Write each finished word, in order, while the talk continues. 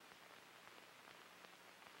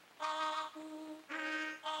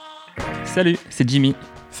Salut, c'est Jimmy.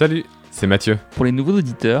 Salut, c'est Mathieu. Pour les nouveaux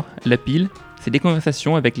auditeurs, la pile, c'est des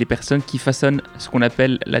conversations avec les personnes qui façonnent ce qu'on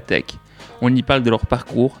appelle la tech. On y parle de leur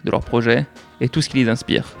parcours, de leurs projets et tout ce qui les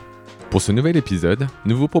inspire. Pour ce nouvel épisode,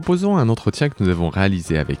 nous vous proposons un entretien que nous avons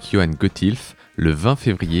réalisé avec Yoann Gotthilf le 20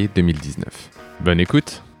 février 2019. Bonne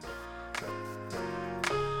écoute.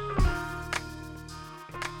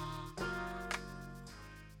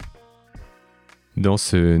 Dans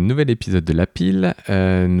ce nouvel épisode de La Pile,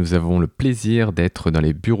 nous avons le plaisir d'être dans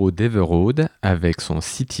les bureaux d'Everoad avec son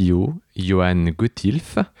CTO, Yoann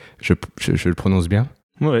Gotthilf. Je le prononce bien ?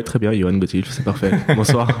 Ouais, très bien, Yoann Gotthilf, c'est parfait.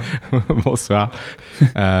 Bonsoir. Bonsoir.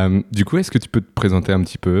 Du coup, est-ce que tu peux te présenter un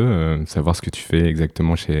petit peu, savoir ce que tu fais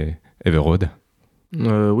exactement chez Everoad ?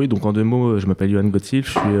 Oui, donc en deux mots, je m'appelle Yoann Gotthilf,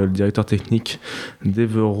 je suis le directeur technique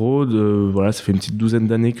d'Everoad. Voilà, ça fait une petite douzaine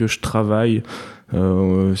d'années que je travaille.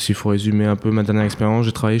 S'il faut résumer un peu ma dernière expérience,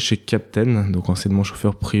 j'ai travaillé chez Captain, donc anciennement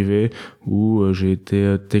chauffeur privé, où j'ai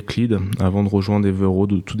été tech lead avant de rejoindre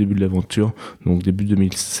Everoad au tout début de l'aventure, donc début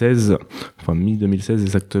 2016, enfin mi-2016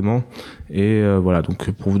 exactement. Et voilà,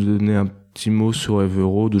 donc pour vous donner un petit mot sur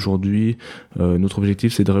Everoad, aujourd'hui, notre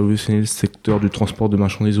objectif c'est de révolutionner le secteur du transport de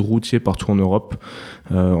marchandises routier partout en Europe,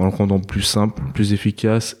 en le rendant plus simple, plus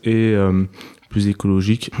efficace et plus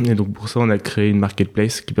écologique. Et donc pour ça on a créé une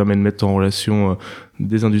marketplace qui permet de mettre en relation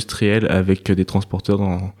des industriels avec des transporteurs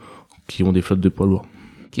qui ont des flottes de poids lourds.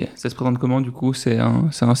 Ok, ça se présente comment du coup ? C'est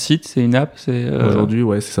un site, c'est une app, Aujourd'hui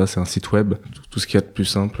ouais c'est ça, c'est un site web, tout ce qu'il y a de plus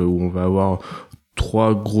simple où on va avoir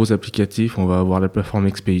 3 gros applicatifs. On va avoir la plateforme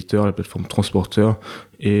expéditeur, la plateforme transporteur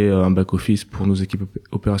et un back-office pour nos équipes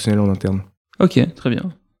opérationnelles en interne. Ok, très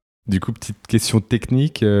bien. Du coup, petite question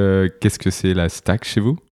technique, qu'est-ce que c'est la stack chez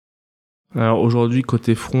vous ? Alors aujourd'hui,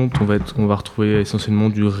 côté front, on va retrouver essentiellement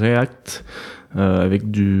du React avec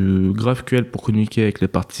du GraphQL pour communiquer avec les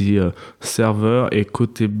parties serveur. Et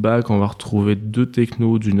côté back, on va retrouver 2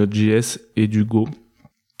 technos, du Node.js et du Go.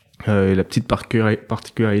 Et la petite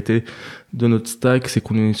particularité de notre stack, c'est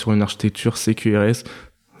qu'on est sur une architecture CQRS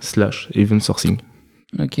 / event sourcing.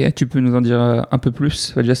 Ok, tu peux nous en dire un peu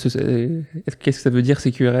plus ? Déjà, qu'est-ce que ça veut dire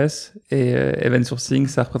CQRS et event sourcing,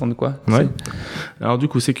 ça représente quoi ? Ouais. Alors du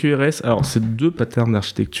coup, CQRS, alors c'est 2 patterns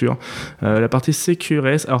d'architecture. La partie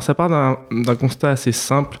CQRS, alors ça part d'un constat assez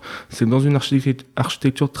simple, c'est que dans une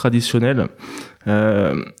architecture traditionnelle,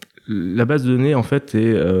 la base de données en fait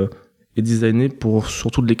est designée pour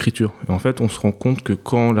surtout de l'écriture. Et en fait, on se rend compte que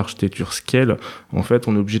quand l'architecture scale, en fait,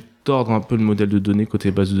 on est obligé de tordre un peu le modèle de données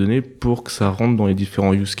côté base de données pour que ça rentre dans les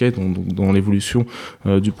différents use cases, dans l'évolution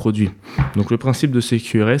du produit. Donc le principe de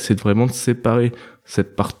CQRS, c'est vraiment de séparer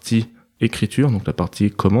cette partie écriture, donc la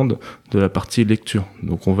partie commande, de la partie lecture.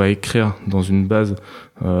 Donc on va écrire dans une base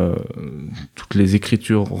toutes les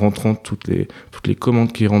écritures rentrantes, toutes les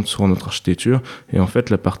commandes qui rentrent sur notre architecture, et en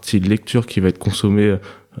fait la partie lecture qui va être consommée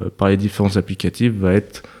par les différents applicatifs va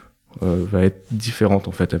être différente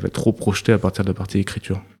en fait, elle va être reprojetée à partir de la partie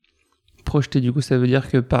écriture. Projeter, du coup, ça veut dire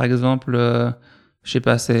que par exemple, je sais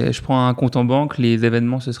pas, je prends un compte en banque, les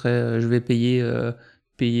événements ce serait je vais payer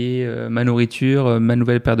ma nourriture, ma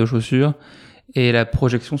nouvelle paire de chaussures, et la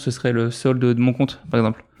projection ce serait le solde de mon compte par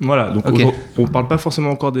exemple. Voilà, donc okay. On parle pas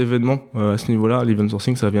forcément encore d'événements à ce niveau-là. L'event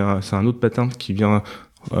sourcing, c'est un autre pattern qui vient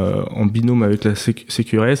en binôme avec la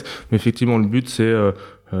CQRS, mais effectivement le but c'est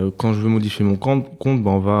quand je veux modifier mon compte,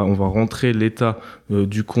 on va rentrer l'état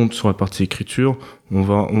du compte sur la partie écriture. On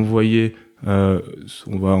va envoyer,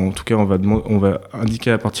 on va indiquer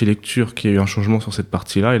à la partie lecture qu'il y a eu un changement sur cette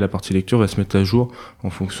partie-là, et la partie lecture va se mettre à jour en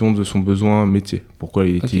fonction de son besoin métier. Pourquoi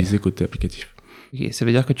il est utilisé côté applicatif. Ok, ça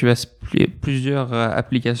veut dire que plusieurs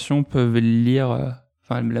applications peuvent lire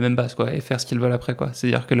la même base quoi, et faire ce qu'ils veulent après quoi.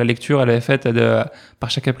 C'est-à-dire que la lecture elle est faite par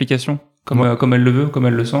chaque application comme elle le veut, comme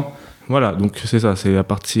elle le sent. Voilà, donc c'est ça, c'est la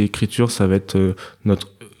partie écriture, ça va être notre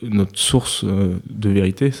source de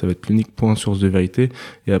vérité, ça va être l'unique point de source de vérité,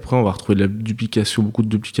 et après on va retrouver beaucoup de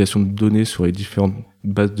duplication de données sur les différentes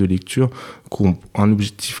bases de lecture qui ont un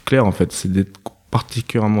objectif clair en fait, c'est d'être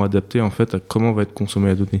particulièrement adapté en fait à comment va être consommée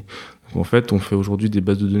la donnée. Donc en fait, on fait aujourd'hui des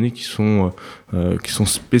bases de données qui sont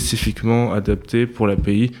spécifiquement adaptées pour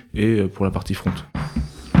l'API et pour la partie front.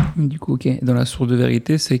 Du coup, ok, dans la source de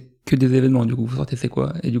vérité, c'est que des événements, du coup, vous sortez c'est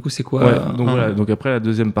quoi ? Et du coup, c'est quoi Voilà, donc après la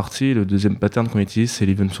deuxième partie, le deuxième pattern qu'on utilise, c'est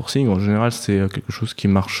l'event sourcing. En général, c'est quelque chose qui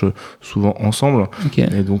marche souvent ensemble. Okay.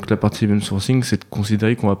 Et donc la partie event sourcing, c'est de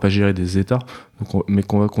considérer qu'on va pas gérer des états, mais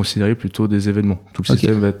qu'on va considérer plutôt des événements. Tout le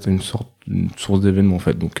système va être une source d'événements en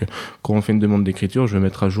fait. Donc quand on fait une demande d'écriture, je vais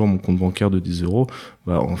mettre à jour mon compte bancaire de 10 €.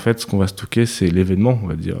 En fait, ce qu'on va stocker, c'est l'événement, on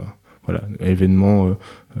va dire. Voilà, événement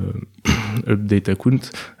update account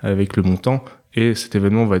avec le montant. Et cet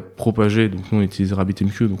événement va être propagé, donc nous on utilise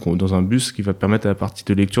RabbitMQ dans un bus qui va permettre à la partie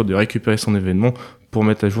de lecture de récupérer son événement pour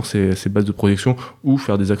mettre à jour ses bases de projection ou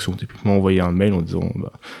faire des actions, typiquement envoyer un mail en disant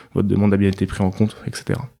votre demande a bien été prise en compte,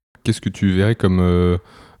 etc. Qu'est-ce que tu verrais comme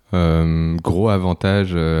gros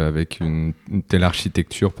avantage avec une telle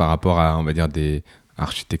architecture par rapport à, on va dire, des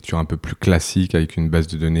architectures un peu plus classiques avec une base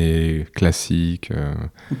de données classique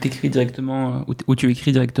Où t'écris directement, où tu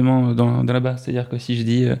écris directement dans la base. C'est-à-dire que si je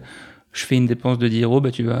dis je fais une dépense de 10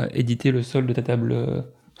 €, tu vas éditer le solde de ta table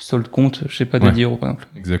solde compte, je sais pas, de 10 € par exemple.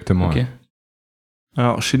 Exactement. Ok. Ouais.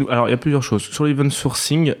 Alors chez nous, il y a plusieurs choses. Sur l'event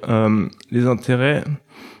sourcing, les intérêts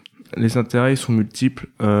ils sont multiples.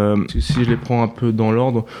 Si je les prends un peu dans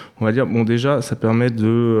l'ordre, on va dire déjà ça permet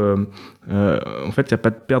de en fait il n'y a pas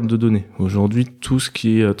de perte de données. Aujourd'hui tout ce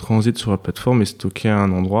qui transite sur la plateforme est stocké à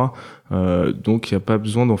un endroit, donc il n'y a pas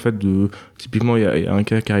besoin typiquement il y a un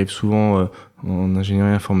cas qui arrive souvent en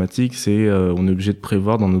ingénierie informatique, c'est on est obligé de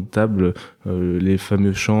prévoir dans nos tables les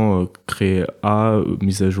fameux champs créés A,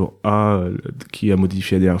 mise à jour A, qui a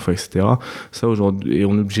modifié la dernière fois, etc. Ça aujourd'hui, et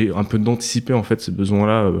on est obligé un peu d'anticiper en fait ces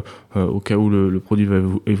besoins-là au cas où le produit va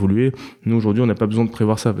évoluer. Nous aujourd'hui, on n'a pas besoin de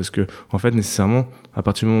prévoir ça parce que en fait nécessairement, à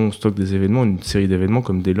partir du moment où on stocke des événements, une série d'événements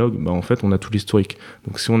comme des logs, en fait on a tout l'historique.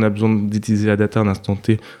 Donc si on a besoin d'utiliser la data à un instant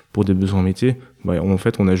T pour des besoins métiers, en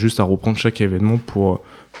fait on a juste à reprendre chaque événement pour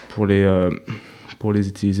les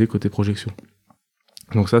utiliser côté projection.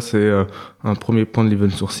 Donc ça c'est un premier point de l'event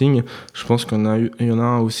sourcing. Je pense qu'il y en a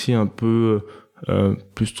un aussi un peu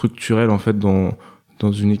plus structurel en fait dans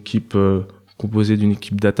une équipe composée d'une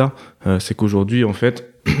équipe data. C'est qu'aujourd'hui en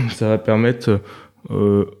fait ça va permettre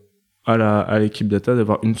à l'équipe data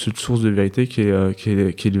d'avoir une seule source de vérité qui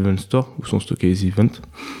est l'event store où sont stockés les events.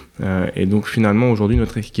 Et donc finalement aujourd'hui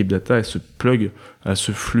notre équipe data elle se plug à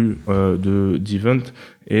ce flux d'events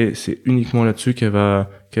et c'est uniquement là-dessus qu'elle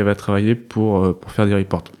va travailler pour faire des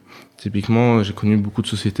reports. Typiquement j'ai connu beaucoup de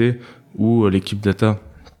sociétés où l'équipe data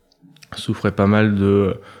souffrait pas mal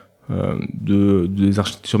des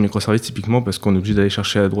architectures microservices typiquement parce qu'on est obligé d'aller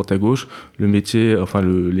chercher à droite à gauche. Le métier,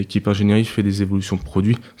 l'équipe ingénierie fait des évolutions de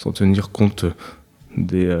produits sans tenir compte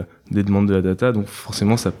des demandes de la data, donc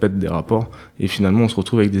forcément ça pète des rapports et finalement on se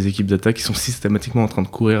retrouve avec des équipes data qui sont systématiquement en train de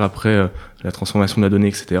courir après la transformation de la donnée,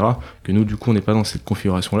 etc. Que nous du coup on n'est pas dans cette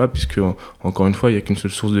configuration là puisque encore une fois il n'y a qu'une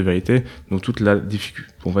seule source de vérité, donc toute la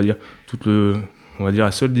difficulté, on va dire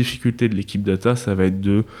la seule difficulté de l'équipe data, ça va être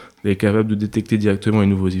d'être capable de détecter directement les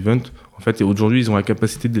nouveaux events. En fait, et aujourd'hui, ils ont la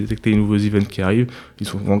capacité de détecter les nouveaux events qui arrivent. Ils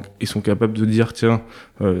sont capables de dire, tiens,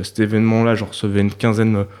 cet événement-là, j'en recevais une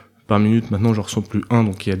quinzaine par minute, maintenant j'en reçois plus un,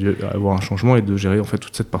 donc il y a dû avoir un changement et de gérer en fait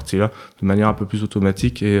toute cette partie-là de manière un peu plus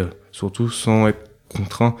automatique et surtout sans être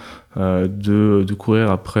contraint de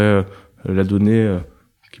courir après la donnée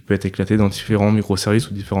qui peut être éclatée dans différents microservices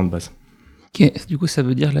ou différentes bases. Ok, du coup, ça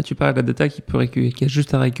veut dire, là, tu parles de la data qui a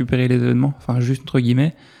juste à récupérer les événements, enfin, juste entre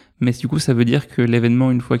guillemets, mais du coup, ça veut dire que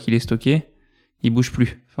l'événement, une fois qu'il est stocké, il bouge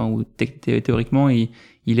plus. Enfin, ou théoriquement,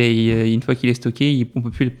 une fois qu'il est stocké, on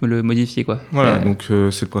peut plus le modifier, quoi. Voilà, donc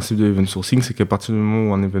c'est le principe de l'event sourcing, c'est qu'à partir du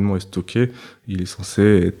moment où un événement est stocké, il est censé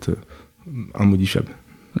être immodifiable.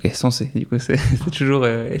 Ok, censé. Du coup, c'est toujours.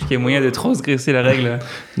 Est-ce qu'il y a moyen de transgresser la règle?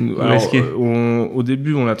 Alors, au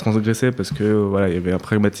début, on l'a transgressé parce que il y avait un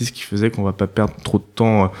pragmatisme qui faisait qu'on va pas perdre trop de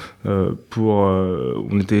temps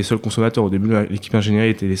on était les seuls consommateurs. Au début, l'équipe ingénierie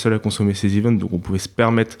était les seuls à consommer ces events, donc on pouvait se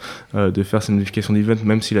permettre de faire ces modifications d'events,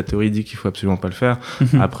 même si la théorie dit qu'il faut absolument pas le faire.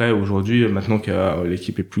 Après, aujourd'hui, maintenant que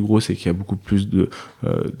l'équipe est plus grosse et qu'il y a beaucoup plus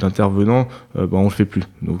d'intervenants, on le fait plus.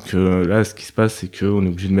 Donc là, ce qui se passe, c'est qu'on est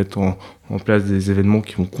obligé de mettre en place des événements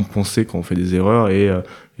qui vont compenser quand on fait des erreurs et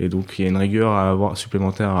donc il y a une rigueur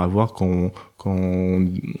supplémentaire à avoir quand on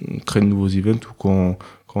crée de nouveaux events ou quand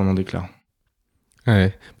on en déclare.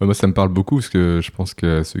 Ouais, moi ça me parle beaucoup parce que je pense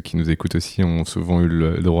que ceux qui nous écoutent aussi ont souvent eu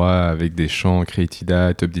le droit avec des champs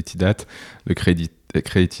create-date, update-date. Le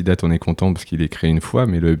create-date, on est content parce qu'il est créé une fois,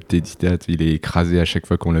 mais le update-date, il est écrasé à chaque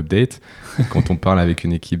fois qu'on l'update. Quand on parle avec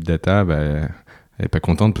une équipe data, elle est pas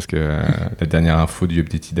contente parce que la dernière info du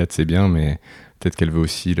update-date c'est bien, mais peut-être qu'elle veut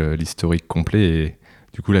aussi l'historique complet et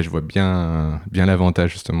du coup là je vois bien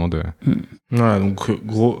l'avantage justement de... Voilà, donc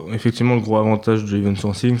effectivement le gros avantage de l'event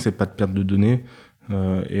sourcing, c'est pas de perte de données.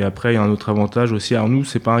 Et après il y a un autre avantage aussi. Alors nous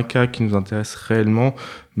c'est pas un cas qui nous intéresse réellement,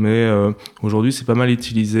 mais aujourd'hui c'est pas mal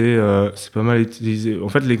utilisé. En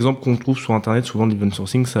fait l'exemple qu'on trouve sur internet souvent de l'event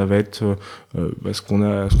sourcing, ça va être ce qu'on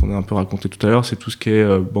a un peu raconté tout à l'heure, c'est tout ce qui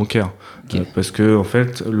est bancaire. Okay. Parce que en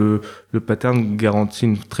fait le pattern garantit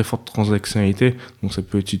une très forte transactionnalité, donc ça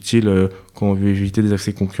peut être utile quand on veut éviter des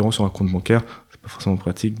accès concurrents sur un compte bancaire. pas forcément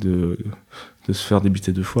pratique de se faire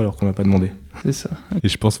débiter 2 fois alors qu'on n'a pas demandé. C'est ça. Et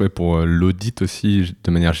je pense pour l'audit aussi,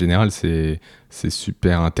 de manière générale, c'est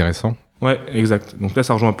super intéressant. Ouais, exact. Donc là,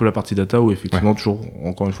 ça rejoint un peu la partie data où effectivement,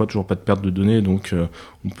 encore une fois, toujours pas de perte de données. Donc,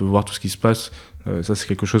 on peut voir tout ce qui se passe. Ça, c'est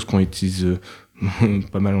quelque chose qu'on utilise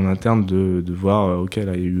pas mal en interne de voir, ok,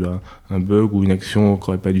 là, il y a eu un bug ou une action qui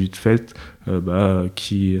n'aurait pas dû être faite,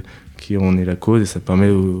 qui en est la cause, et ça permet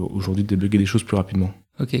aujourd'hui de débugger des choses plus rapidement.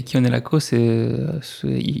 Ok, qui en est la cause,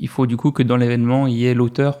 il faut du coup que dans l'événement, il y ait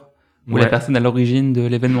l'auteur ou la personne à l'origine de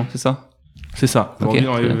l'événement, c'est ça? C'est ça. Aujourd'hui,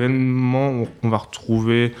 dans l'événement, on va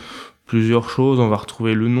retrouver plusieurs choses. On va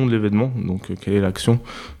retrouver le nom de l'événement, donc quelle est l'action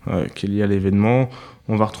qui est liée à l'événement.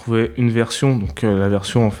 On va retrouver une version, donc la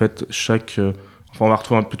version en fait on va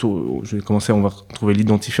retrouver on va retrouver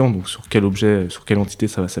l'identifiant, donc sur quel objet, sur quelle entité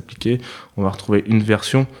ça va s'appliquer. On va retrouver une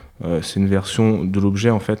version, c'est une version de l'objet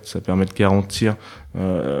en fait, ça permet de garantir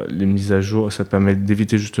les mises à jour, ça permet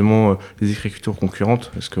d'éviter justement les écritures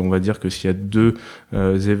concurrentes, parce qu'on va dire que s'il y a 2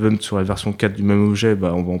 events sur la version 4 du même objet,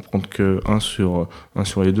 on va en prendre que un sur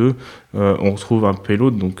les 2. On retrouve un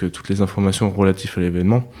payload, donc toutes les informations relatives à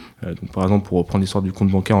l'événement. Donc par exemple, pour reprendre l'histoire du compte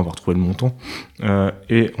bancaire, on va retrouver le montant.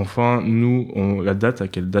 Et enfin, nous, la date, à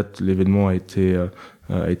quelle date l'événement a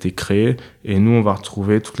été créé, et nous, on va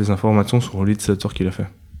retrouver toutes les informations sur l'utilisateur qui l'a fait.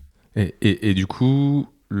 Et du coup,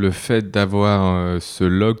 le fait d'avoir ce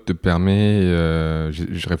log te permet,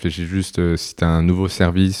 je réfléchis juste, si tu as un nouveau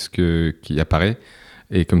service qui apparaît,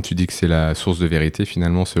 et comme tu dis que c'est la source de vérité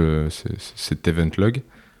finalement, cet event log,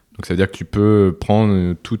 donc ça veut dire que tu peux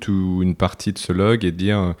prendre toute ou une partie de ce log et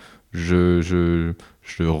dire je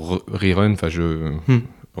rerun, enfin je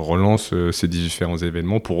relance ces différents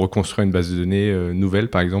événements pour reconstruire une base de données nouvelle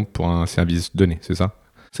par exemple pour un service donné, c'est ça?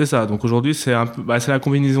 C'est ça. Donc aujourd'hui, c'est c'est la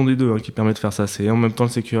combinaison des deux qui permet de faire ça. C'est en même temps le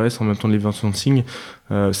CQRS, en même temps l'event sourcing.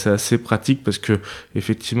 C'est assez pratique parce que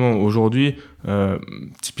effectivement aujourd'hui,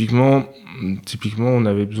 typiquement, on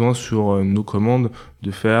avait besoin sur nos commandes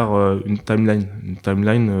de faire une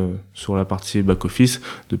timeline sur la partie back office,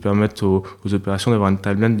 de permettre aux opérations d'avoir une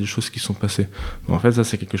timeline des choses qui sont passées. Donc en fait, ça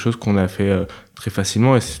c'est quelque chose qu'on a fait très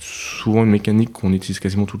facilement, et c'est souvent une mécanique qu'on utilise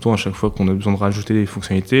quasiment tout le temps à chaque fois qu'on a besoin de rajouter des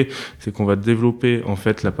fonctionnalités. C'est qu'on va développer en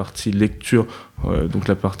fait la partie lecture, donc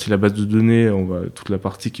la base de données, toute la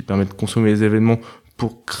partie qui permet de consommer les événements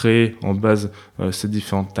pour créer en base ces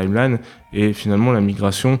différentes timelines. Et finalement, la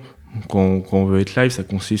migration, quand on veut être live, ça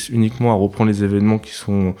consiste uniquement à reprendre les événements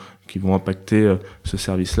qui vont impacter ce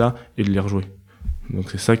service-là et de les rejouer. Donc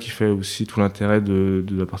c'est ça qui fait aussi tout l'intérêt de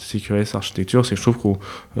la partie CQRS architecture, c'est que je trouve qu'au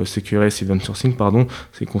CQRS event sourcing,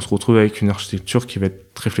 c'est qu'on se retrouve avec une architecture qui va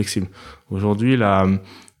être très flexible. Aujourd'hui, il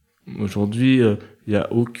y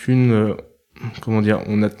a aucune,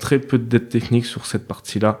 on a très peu de dettes techniques sur cette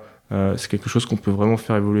partie-là. C'est quelque chose qu'on peut vraiment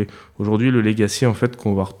faire évoluer. Aujourd'hui, le legacy en fait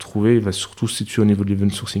qu'on va retrouver, il va surtout se situer au niveau de l'event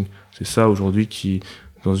sourcing. C'est ça aujourd'hui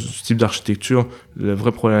dans ce type d'architecture, la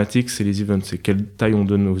vraie problématique, c'est les events. C'est quelle taille on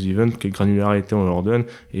donne aux events, quelle granularité on leur donne.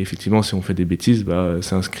 Et effectivement, si on fait des bêtises,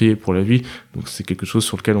 c'est inscrit pour la vie. Donc c'est quelque chose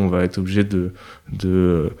sur lequel on va être obligé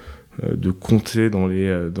de compter dans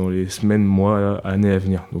les semaines, mois, années à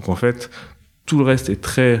venir. Donc en fait, tout le reste est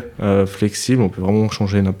très flexible. On peut vraiment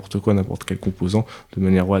changer n'importe quoi, n'importe quel composant de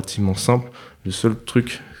manière relativement simple. Le seul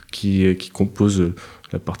truc qui compose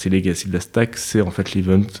la partie legacy de la stack, c'est en fait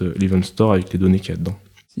l'event store avec les données qu'il y a dedans.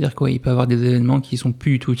 C'est-à-dire qu'il peut y avoir des événements qui sont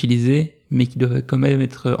plus du tout utilisés, mais qui doivent quand même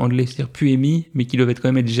être handlés, c'est-à-dire plus émis, mais qui doivent quand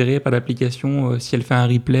même être gérés par l'application si elle fait un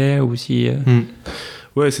replay ou si...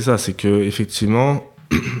 Ouais, c'est ça. C'est que effectivement,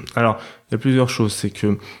 alors il y a plusieurs choses. C'est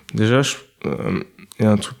que déjà, il y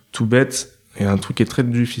a un truc tout bête. Et un truc qui est très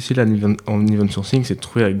difficile en event sourcing, c'est de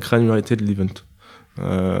trouver la granularité de l'event.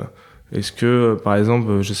 Est-ce que, par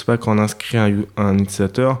exemple, je sais pas, quand on inscrit un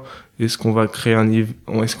utilisateur, est-ce qu'on va créer un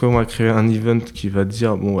event qui va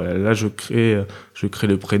dire, bon, voilà, là, je crée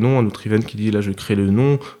le prénom, un autre event qui dit, là, je crée le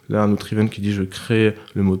nom, là, un autre event qui dit, je crée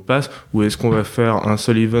le mot de passe, ou est-ce qu'on va faire un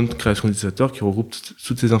seul event création d'utilisateur qui regroupe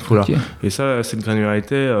toutes ces infos-là? Okay. Et ça, cette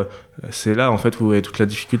granularité, c'est là, en fait, où vous avez toute la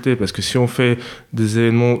difficulté, parce que si on fait des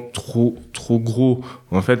événements trop gros,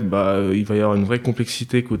 en fait, il va y avoir une vraie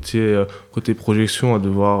complexité côté projection, à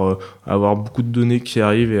devoir avoir beaucoup de données qui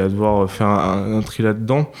arrivent et à devoir faire un tri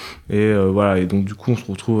là-dedans. Et voilà, et donc du coup on se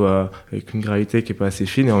retrouve avec une gravité qui est pas assez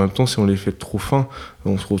fine, et en même temps si on les fait trop fins,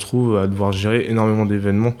 on se retrouve à devoir gérer énormément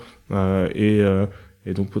d'événements et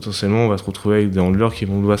Et donc potentiellement on va se retrouver avec des handlers qui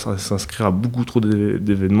vont devoir s'inscrire à beaucoup trop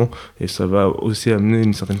d'événements et ça va aussi amener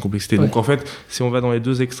une certaine complexité. Donc en fait, si on va dans les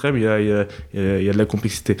deux extrêmes, il y a de la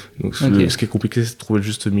complexité. Donc ce qui est compliqué, c'est de trouver le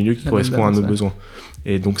juste milieu qui correspond à nos besoins.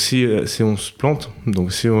 Et donc si on se plante,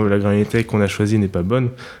 donc si la granularité qu'on a choisie n'est pas bonne,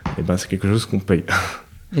 et ben c'est quelque chose qu'on paye.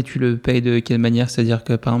 Et tu le payes de quelle manière? C'est-à-dire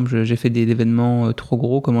que par exemple j'ai fait des événements trop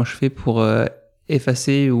gros, comment je fais pour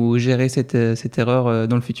effacer ou gérer cette erreur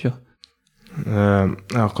dans le futur?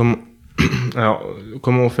 Alors comment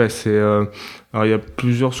on fait? Alors il y a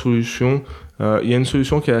plusieurs solutions. Il y a une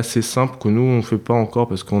solution qui est assez simple que nous on fait pas encore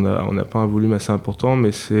parce qu'on n'a pas un volume assez important,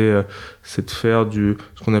 mais c'est de faire ce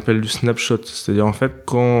qu'on appelle du snapshot. C'est-à-dire en fait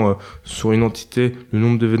quand sur une entité le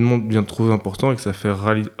nombre d'événements devient trop important et que ça fait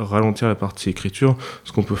ralentir la partie écriture,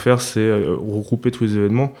 ce qu'on peut faire c'est regrouper tous les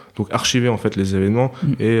événements, donc archiver en fait les événements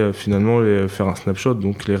et finalement faire un snapshot,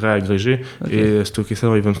 donc les réagréger et stocker ça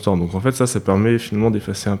dans Event Store. Donc en fait ça permet finalement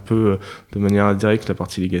d'effacer un peu de manière indirecte la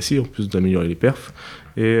partie legacy, en plus d'améliorer les perfs.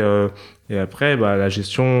 Et après, la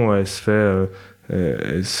gestion, elle se fait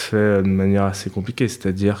de manière assez compliquée.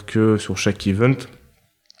 C'est-à-dire que sur chaque event,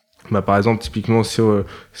 par exemple, typiquement, si on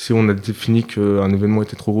a défini qu'un événement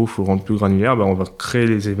était trop gros, il faut le rendre plus granulaire, on va créer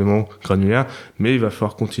les événements granulaires, mais il va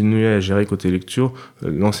falloir continuer à gérer côté lecture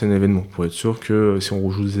l'ancien événement pour être sûr que si on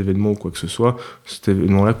rejoue des événements ou quoi que ce soit, cet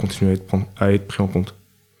événement-là continue à être pris en compte.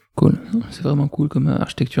 Cool, c'est vraiment cool comme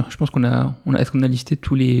architecture. Je pense est-ce qu'on a listé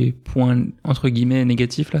tous les points entre guillemets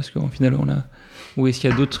négatifs là, parce qu'au final ou est-ce qu'il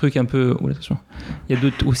y a d'autres trucs un peu, attention,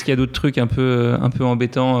 est-ce qu'il y a d'autres trucs un peu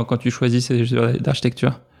embêtants quand tu choisis ces jeux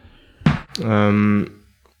d'architecture? Il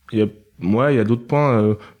y a d'autres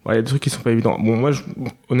points. Il y a des trucs qui sont pas évidents. Bon, moi,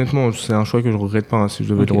 honnêtement, c'est un choix que je regrette pas. Hein. Si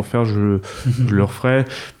je devais le refaire, je le referais.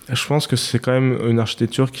 Je pense que c'est quand même une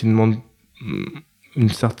architecture qui demande une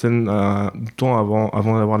certaine temps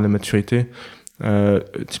avant d'avoir de la maturité.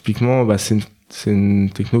 Typiquement, c'est une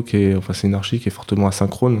techno c'est une archi qui est fortement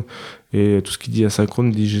asynchrone. Et tout ce qui dit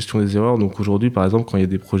asynchrone dit gestion des erreurs. Donc aujourd'hui, par exemple, quand il y a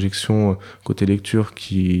des projections côté lecture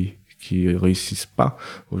qui réussissent pas,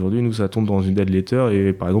 aujourd'hui nous ça tombe dans une dead letter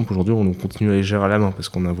et par exemple aujourd'hui on continue à les gérer à la main parce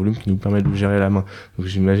qu'on a un volume qui nous permet de le gérer à la main. Donc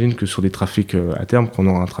j'imagine que sur des trafics à terme, quand on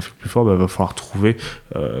aura un trafic plus fort, va falloir trouver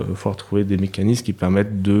des mécanismes qui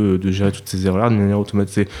permettent de gérer toutes ces erreurs là de manière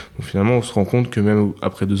automatisée. Donc finalement on se rend compte que même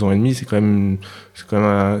après 2 ans et demi, c'est quand même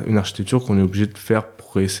une architecture qu'on est obligé de faire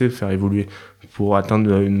progresser, de faire évoluer pour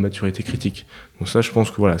atteindre une maturité critique. Donc ça je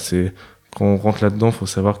pense que quand on rentre là-dedans, il faut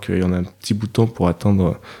savoir qu'il y en a un petit bout de temps pour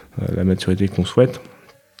atteindre la maturité qu'on souhaite.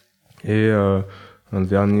 Et un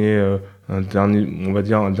dernier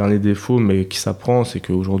défaut, mais qui s'apprend, c'est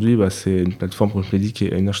qu'aujourd'hui, c'est une plateforme, comme je l'ai dit, qui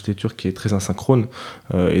est une architecture qui est très asynchrone.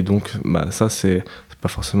 Et donc, ça, c'est pas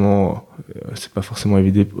forcément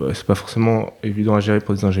évident à gérer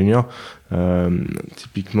pour des ingénieurs.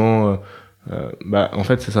 Typiquement. En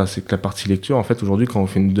fait c'est ça, c'est que la partie lecture, en fait aujourd'hui quand on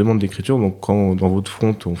fait une demande d'écriture, donc quand dans votre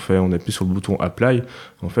front on appuie sur le bouton apply,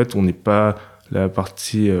 en fait on n'est pas la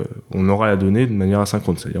partie on aura la donnée de manière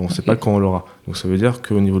asynchrone, c'est-à-dire on sait pas quand on l'aura. Donc ça veut dire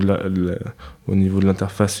qu'au niveau de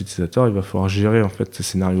l'interface utilisateur, il va falloir gérer en fait ces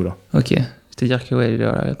scénarios là. Ok. C'est-à-dire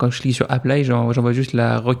que quand je clique sur Apply, j'envoie juste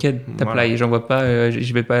la requête d'Apply. J'envoie pas,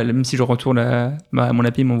 je vais pas, même si je retourne mon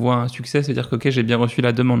API m'envoie un succès, c'est-à-dire que j'ai bien reçu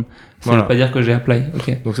la demande. Ça veut pas dire que j'ai Apply.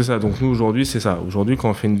 Okay. Donc c'est ça. Donc nous aujourd'hui c'est ça. Aujourd'hui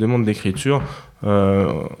quand on fait une demande d'écriture,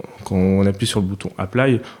 quand on appuie sur le bouton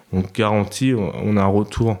Apply, on garantit, on a un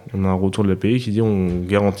retour de l'API qui dit on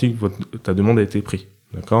garantit que ta demande a été prise.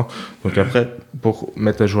 D'accord. Donc après, pour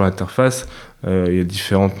mettre à jour l'interface, il y a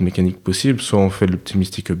différentes mécaniques possibles. Soit on fait de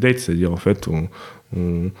l'optimistic update, c'est-à-dire en fait on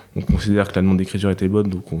considère que la demande d'écriture était bonne,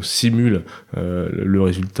 donc on simule le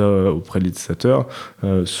résultat auprès de l'utilisateur.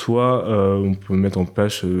 Soit on peut mettre en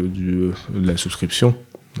place de la subscription,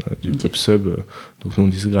 du PubSub. Donc nous on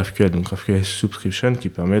dit GraphQL, donc GraphQL subscription qui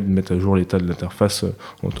permet de mettre à jour l'état de l'interface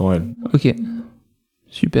en temps réel. Ok,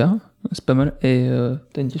 super, c'est pas mal. Et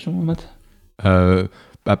t'as une question, Matt?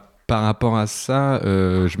 Par rapport à ça,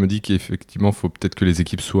 je me dis qu'effectivement, il faut peut-être que les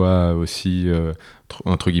équipes soient aussi,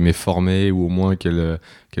 entre guillemets, formées ou au moins qu'elles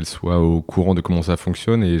soient au courant de comment ça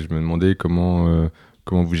fonctionne. Et je me demandais comment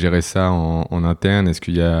vous gérez ça en interne. Est-ce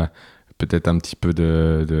qu'il y a peut-être un petit peu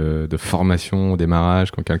de formation au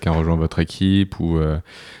démarrage quand quelqu'un rejoint votre équipe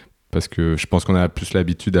parce que je pense qu'on a plus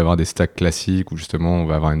l'habitude d'avoir des stacks classiques où justement on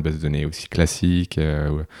va avoir une base de données aussi classique.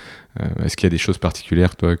 Est-ce qu'il y a des choses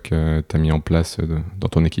particulières, toi, que tu as mis en place dans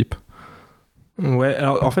ton équipe ? Ouais,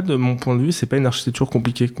 alors en fait, de mon point de vue, c'est pas une architecture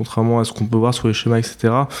compliquée, contrairement à ce qu'on peut voir sur les schémas,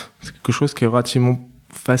 etc. C'est quelque chose qui est relativement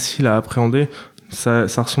facile à appréhender. Ça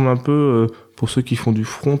ressemble un peu, pour ceux qui font du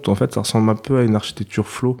front, en fait, ça ressemble un peu à une architecture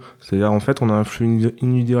flow. C'est-à-dire, en fait, on a un flux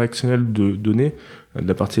unidirectionnel de données, de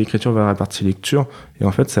la partie écriture vers la partie lecture, et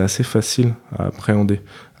en fait, c'est assez facile à appréhender.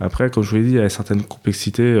 Après, comme je vous l'ai dit, il y a certaines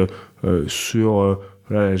complexités sur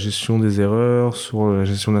la gestion des erreurs, sur la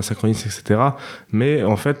gestion de l'asynchronisme, etc. Mais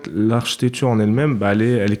en fait, l'architecture en elle-même, elle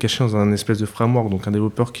est cachée dans un espèce de framework. Donc, un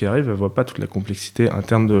développeur qui arrive, ne voit pas toute la complexité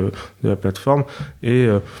interne de la plateforme. Et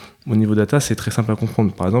au niveau data, c'est très simple à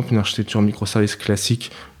comprendre. Par exemple, une architecture microservice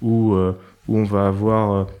classique où on va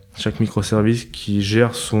avoir chaque microservice qui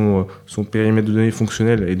gère son périmètre de données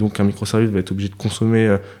fonctionnel, et donc un microservice va être obligé de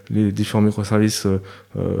consommer les différents microservices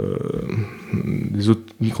des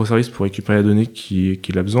autres microservices pour récupérer la donnée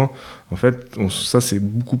qu'il a besoin. En fait, ça c'est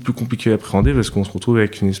beaucoup plus compliqué à appréhender parce qu'on se retrouve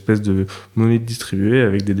avec une espèce de monnaie distribuée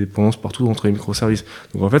avec des dépendances partout entre les microservices.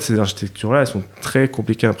 Donc en fait, ces architectures-là, elles sont très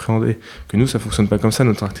compliquées à appréhender. Que nous, ça fonctionne pas comme ça.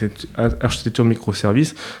 Notre architecture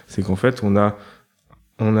microservice, c'est qu'en fait, on a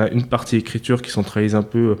une partie écriture qui centralise un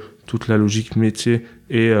peu toute la logique métier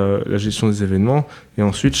et la gestion des événements. Et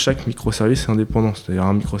ensuite, chaque microservice est indépendant. C'est-à-dire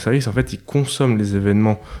un microservice, en fait, il consomme les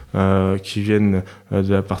événements qui viennent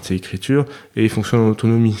de la partie écriture et il fonctionne en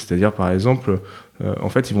autonomie. C'est-à-dire, par exemple, en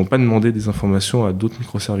fait, ils vont pas demander des informations à d'autres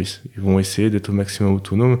microservices. Ils vont essayer d'être au maximum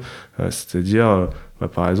autonomes. C'est-à-dire,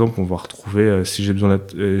 par exemple, on va retrouver, si j'ai besoin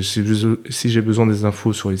des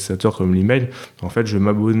infos sur l'utilisateur comme l'email, en fait, je vais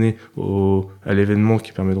m'abonner à l'événement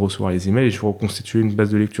qui permet de recevoir les emails et je vais reconstituer une base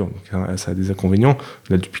de lecture. Donc, ça a des inconvénients,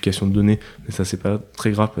 la duplication de données, mais ça, c'est pas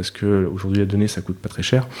très grave parce que aujourd'hui, la donnée, ça coûte pas très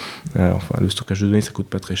cher. Le stockage de données, ça coûte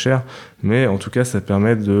pas très cher. Mais en tout cas, ça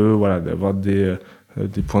permet d'avoir des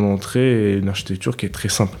points d'entrée et une architecture qui est très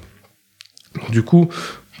simple. Du coup,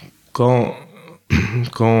 quand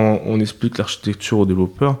on explique l'architecture aux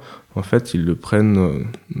développeurs, en fait, ils le prennent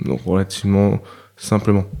relativement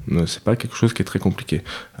simplement. C'est pas quelque chose qui est très compliqué.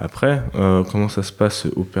 Après, comment ça se passe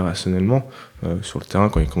opérationnellement sur le terrain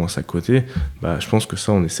quand ils commencent à coder, je pense que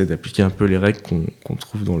ça, on essaie d'appliquer un peu les règles qu'on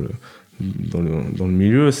trouve dans le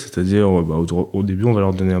milieu, c'est-à-dire au début, on va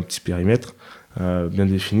leur donner un petit périmètre bien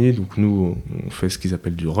défini. Donc nous, on fait ce qu'ils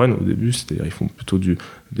appellent du run au début, c'est-à-dire ils font plutôt des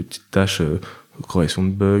petites tâches correction de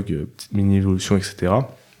bugs, petites mini-évolutions, etc.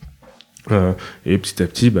 Et petit à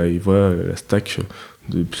petit, ils voient la stack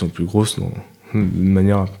de plus en plus grosse d'une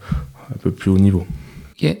manière un peu plus haut niveau.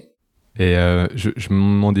 Ok. Et je me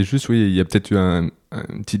demandais juste, oui, il y a peut-être eu une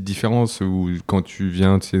petite différence où quand tu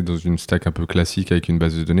viens dans une stack un peu classique avec une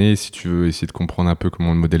base de données, si tu veux essayer de comprendre un peu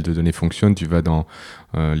comment le modèle de données fonctionne, tu vas dans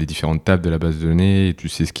les différentes tables de la base de données et tu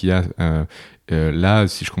sais ce qu'il y a. Là,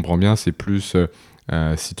 si je comprends bien, c'est plus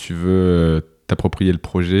si tu veux t'approprier le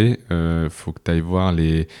projet, faut que tu ailles voir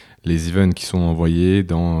les events qui sont envoyés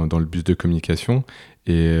dans le bus de communication.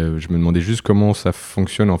 Et je me demandais juste comment ça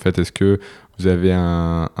fonctionne en fait. Est-ce que vous avez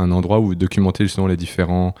un endroit où vous documentez justement les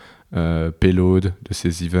différents payloads de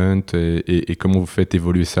ces events et comment vous faites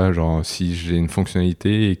évoluer ça? Genre si j'ai une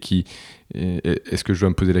fonctionnalité est-ce que je dois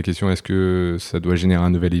me poser la question, est-ce que ça doit générer un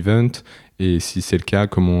nouvel event? Et si c'est le cas,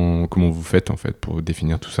 comment vous faites en fait pour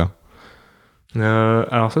définir tout ça?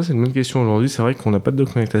 Alors ça, c'est une bonne question aujourd'hui. C'est vrai qu'on n'a pas de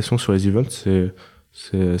documentation sur les events.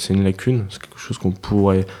 C'est une lacune. C'est quelque chose qu'on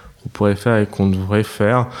pourrait faire et qu'on devrait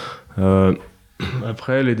faire.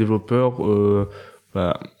 Après, les développeurs,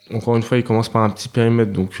 encore une fois, ils commencent par un petit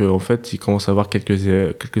périmètre. Donc, en fait, ils commencent à avoir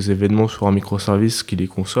quelques événements sur un microservice qui les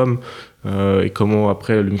consomme et comment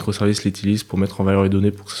après le microservice l'utilise pour mettre en valeur les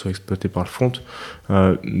données pour que ça soit exploité par le front.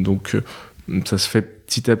 Donc, ça se fait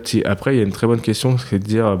petit à petit. Après, il y a une très bonne question, c'est de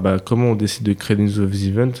dire comment on décide de créer des nouveaux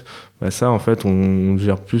events. Ça, en fait, on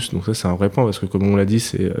gère plus. Donc ça, c'est un vrai point parce que, comme on l'a dit,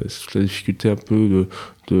 c'est toute la difficulté un peu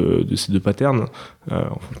de ces deux patterns,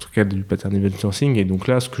 en tout cas du pattern event sourcing. Et donc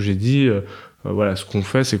là, ce que j'ai dit, ce qu'on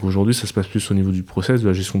fait, c'est qu'aujourd'hui, ça se passe plus au niveau du process, de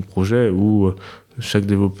la gestion de projet, où chaque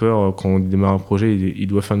développeur, quand on démarre un projet, il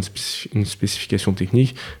doit faire une spécification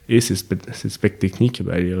technique, et cette spec technique,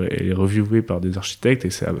 elle est reviewée par des architectes, et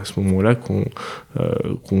c'est à ce moment-là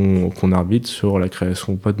qu'on arbitre sur la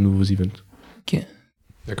création ou pas de nouveaux events. Ok.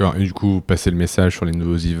 D'accord, et du coup, passer le message sur les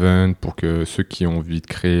nouveaux events pour que ceux qui ont envie de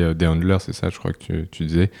créer des handlers, c'est ça, je crois que tu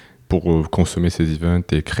disais, pour consommer ces events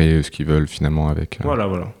et créer ce qu'ils veulent finalement avec. Voilà.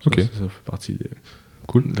 Ok. Ça fait partie de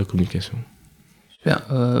la communication. Super.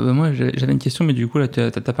 Moi, j'avais une question, mais du coup, là,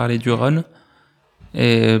 t'as parlé du run.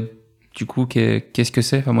 Et du coup, qu'est-ce que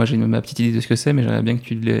c'est? Enfin, moi, j'ai ma petite idée de ce que c'est, mais j'aimerais bien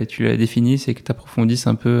que tu la définisses et que tu approfondisses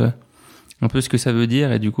un peu ce que ça veut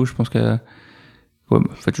dire. Et du coup, je pense que... Ouais,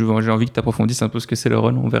 en fait, j'ai envie que tu approfondisses un peu ce que c'est le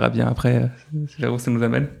run. On verra bien après là où ça nous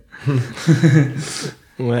amène.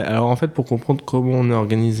 Ouais, alors en fait, pour comprendre comment on est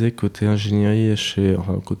organisé côté ingénierie,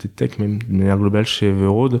 côté tech, même de manière globale chez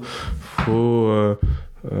Everoad, faut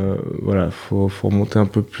voilà, faut remonter un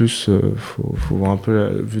peu plus, faut voir un peu la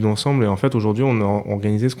vue d'ensemble. Et en fait, aujourd'hui, on a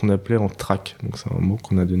organisé ce qu'on appelait en track. Donc, c'est un mot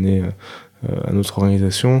qu'on a donné à notre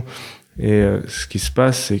organisation. Et ce qui se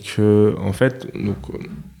passe, c'est que, en fait, donc,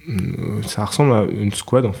 ça ressemble à une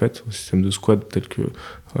squad, en fait, au système de squad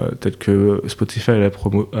tel que Spotify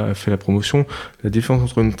a fait la promotion. La différence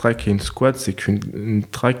entre une track et une squad, c'est qu'une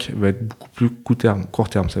track va être beaucoup plus court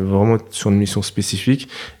terme. Ça va vraiment être sur une mission spécifique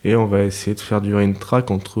et on va essayer de faire durer une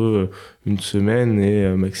track entre une semaine et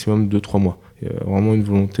maximum 2-3 mois. Il y a vraiment une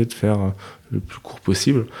volonté de faire le plus court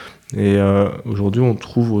possible. Et aujourd'hui, on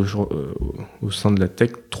trouve au sein de la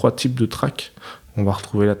tech 3 types de tracks. On va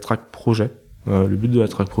retrouver la track projet. Le but de la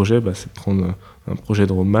track projet, c'est de prendre un projet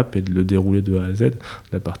de roadmap et de le dérouler de A à Z,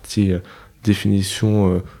 la partie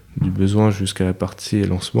définition du besoin jusqu'à la partie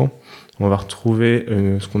lancement. On va retrouver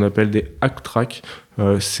ce qu'on appelle des hack tracks.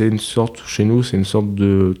 Chez nous, c'est une sorte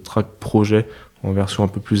de track projet en version un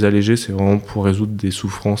peu plus allégée. C'est vraiment pour résoudre des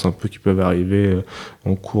souffrances un peu qui peuvent arriver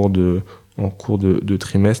en cours de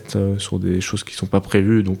trimestre sur des choses qui sont pas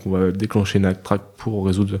prévues. Donc, on va déclencher une hack track pour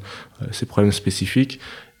résoudre ces problèmes spécifiques.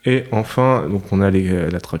 Et enfin, donc on a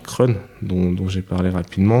la track run dont j'ai parlé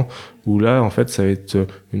rapidement, où là, en fait, ça va être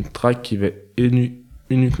une track qui va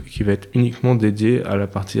être uniquement dédiée à la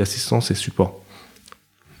partie assistance et support.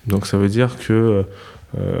 Donc ça veut dire que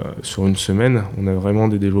sur une semaine, on a vraiment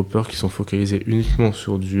des développeurs qui sont focalisés uniquement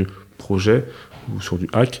sur du projet ou sur du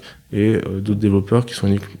hack, et d'autres développeurs qui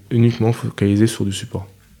sont uniquement focalisés sur du support.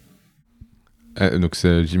 Donc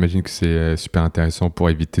j'imagine que c'est super intéressant pour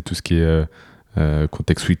éviter tout ce qui est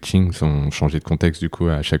context switching, changer de contexte du coup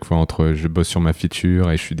à chaque fois entre je bosse sur ma feature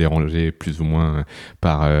et je suis dérangé plus ou moins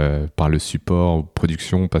par le support ou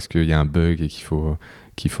production parce qu'il y a un bug et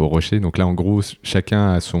qu'il faut rusher. Donc là en gros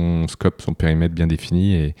chacun a son scope, son périmètre bien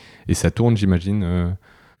défini et ça tourne, j'imagine.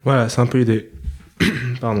 Voilà, c'est un peu l'idée.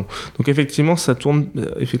 Pardon. Donc effectivement ça tourne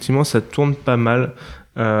pas mal.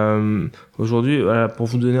 Aujourd'hui, voilà, pour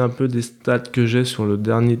vous donner un peu des stats que j'ai sur le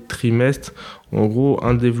dernier trimestre, en gros,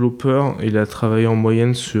 un développeur, il a travaillé en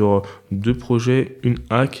moyenne sur 2 projets, une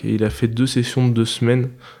hack, et il a fait 2 sessions de 2 semaines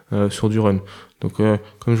sur du run. Donc,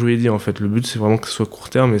 comme je vous l'ai dit, en fait, le but, c'est vraiment que ce soit court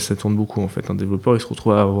terme, et ça tourne beaucoup, en fait. Un développeur, il se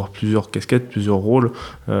retrouve à avoir plusieurs casquettes, plusieurs rôles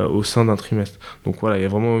au sein d'un trimestre. Donc voilà, il y a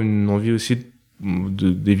vraiment une envie aussi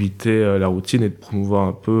d'éviter la routine et de promouvoir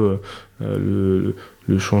un peu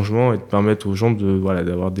le changement et de permettre aux gens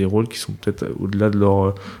d'avoir des rôles qui sont peut-être au-delà de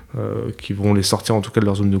qui vont les sortir en tout cas de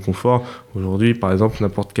leur zone de confort. Aujourd'hui, par exemple,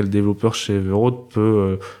 n'importe quel développeur chez Everoad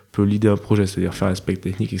peut leader un projet, c'est-à-dire faire l'aspect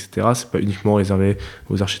technique, etc. C'est pas uniquement réservé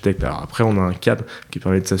aux architectes. Alors après, on a un cadre qui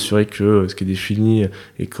permet de s'assurer que ce qui est défini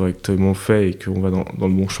est correctement fait et qu'on va dans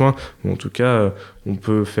le bon chemin. Mais en tout cas, on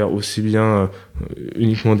peut faire aussi bien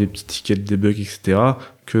uniquement des petits tickets de debug, etc.,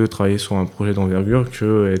 que travailler sur un projet d'envergure,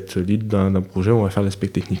 que être lead d'un projet où on va faire l'aspect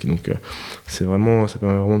technique. Donc, ça permet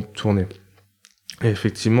vraiment de tourner. Et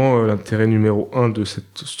effectivement, l'intérêt numéro 1 de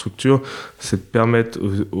cette structure, c'est de permettre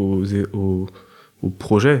aux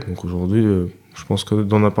projets. Donc aujourd'hui, je pense que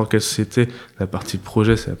dans n'importe quelle société, la partie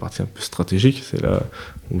projet, c'est la partie un peu stratégique. C'est là,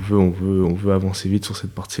 on veut avancer vite sur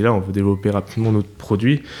cette partie-là. On veut développer rapidement notre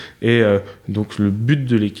produit. Et donc le but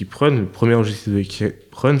de l'équipe Run, le premier objectif de l'équipe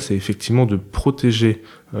Run, c'est effectivement de protéger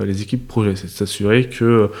les équipes projets. C'est de s'assurer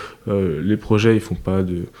que les projets, ils font pas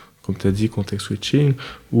de, comme tu as dit, context switching,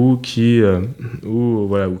 ou qui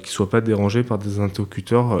soient pas dérangés par des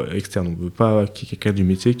interlocuteurs externes. On ne veut pas qu'il y ait quelqu'un du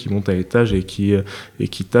métier qui monte à l'étage et qui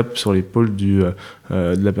tape sur l'épaule de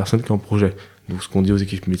la personne qui est en projet. Donc ce qu'on dit aux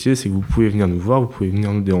équipes métiers, c'est que vous pouvez venir nous voir, vous pouvez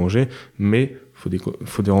venir nous déranger, mais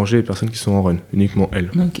faut déranger les personnes qui sont en run, uniquement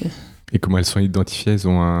elles. Ok. Et comment elles sont identifiées? Elles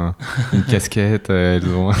ont une casquette, elles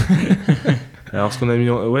ont... Alors, ce qu'on a mis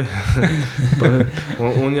ouais,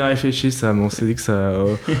 on y a réfléchi, ça, mais on s'est dit que ça...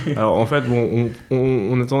 Alors, en fait, bon,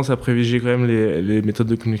 on a tendance à privilégier quand même les méthodes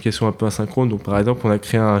de communication un peu asynchrones. Donc, par exemple, on a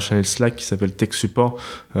créé un channel Slack qui s'appelle Tech Support,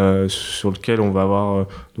 sur lequel on va avoir...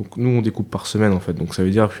 donc, nous, on découpe par semaine, en fait. Donc, ça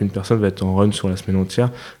veut dire qu'une personne va être en run sur la semaine entière.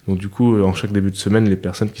 Donc, du coup, en chaque début de semaine, les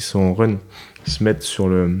personnes qui sont en run se mettent sur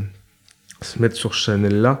ce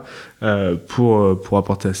channel-là pour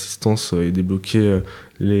apporter assistance et débloquer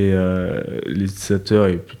les utilisateurs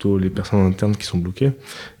et plutôt les personnes internes qui sont bloquées.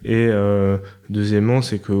 Et deuxièmement,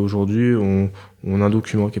 c'est qu'aujourd'hui, on a un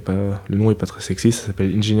document le nom est pas très sexy, ça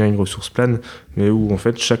s'appelle Engineering Resource Plan, mais où en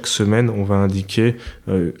fait chaque semaine, on va indiquer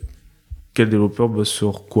quel développeur bosse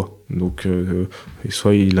sur quoi. Donc, et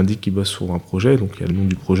soit il indique qu'il bosse sur un projet, donc il y a le nom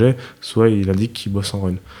du projet, soit il indique qu'il bosse en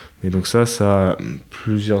run. Et donc ça a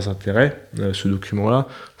plusieurs intérêts, ce document-là.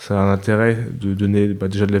 Ça a un intérêt de donner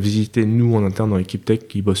déjà de la visibilité, nous, en interne, dans l'équipe tech,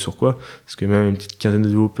 qui bosse sur quoi. Parce que même une petite quinzaine de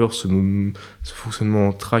développeurs, ce fonctionnement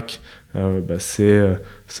en track,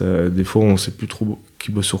 des fois, on sait plus trop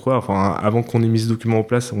qui bosse sur quoi. Enfin, avant qu'on ait mis ce document en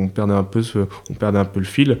place, on perdait un peu le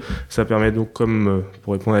fil. Ça permet donc,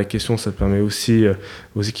 pour répondre à la question, ça permet aussi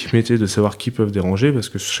aux équipes métiers de savoir qui peuvent déranger, parce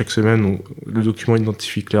que chaque semaine, le document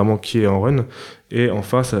identifie clairement qui est en run. Et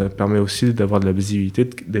enfin, ça permet aussi d'avoir de la visibilité,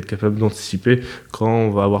 d'être capable d'anticiper quand on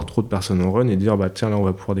va avoir trop de personnes en run et de dire, tiens, là, on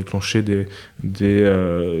va pouvoir déclencher des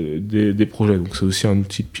projets. Donc, c'est aussi un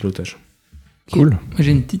outil de pilotage. Cool. Moi,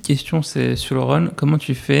 j'ai une petite question, c'est sur le run. Comment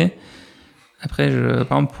tu fais? Après,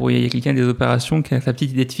 par exemple, il y a quelqu'un des opérations qui a sa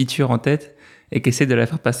petite idée de feature en tête et qui essaie de la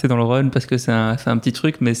faire passer dans le run parce que c'est un petit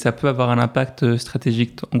truc, mais ça peut avoir un impact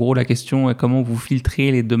stratégique. En gros, la question est comment vous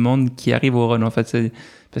filtrez les demandes qui arrivent au run. En fait,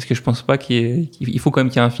 parce que je pense pas il faut quand même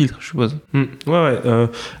qu'il y ait un filtre, je suppose.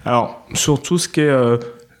 Alors, sur tout ce qui est...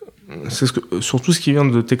 sur tout ce qui vient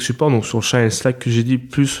de tech support, donc sur chat et Slack que j'ai dit,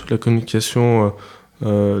 plus la communication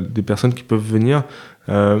des personnes qui peuvent venir,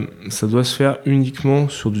 ça doit se faire uniquement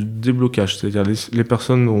sur du déblocage. C'est-à-dire les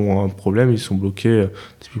personnes ont un problème, ils sont bloqués.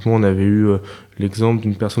 Typiquement, on avait eu l'exemple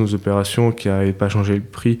d'une personne aux opérations qui n'arrivait pas à changer le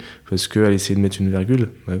prix parce qu'elle essayait de mettre une virgule.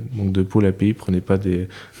 Donc de peau, l'API prenait pas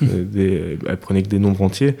elle prenait que des nombres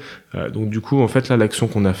entiers. Donc du coup, en fait, là, l'action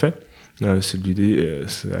qu'on a fait, c'est l'idée,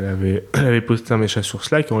 elle avait posté un message sur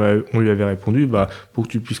Slack, on lui avait répondu, pour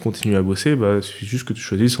que tu puisses continuer à bosser, il suffit juste que tu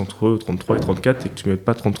choisisses entre 33 et 34 et que tu ne mettes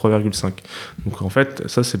pas 33,5. Donc en fait,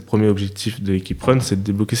 ça c'est le premier objectif de l'équipe Run, c'est de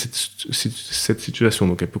débloquer cette situation,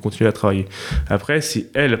 donc elle peut continuer à travailler. Après, si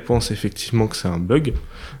elle pense effectivement que c'est un bug,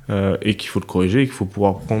 et qu'il faut le corriger, qu'il faut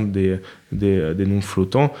pouvoir prendre des noms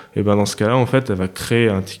flottants, et dans ce cas-là, en fait, elle va créer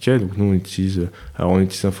un ticket. Donc nous, on utilise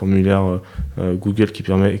un formulaire Google qui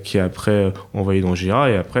est après envoyé dans Jira,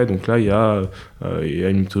 et après, donc là, il y a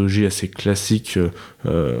une méthodologie assez classique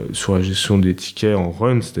sur la gestion des tickets en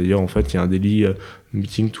run, c'est-à-dire en fait, il y a un daily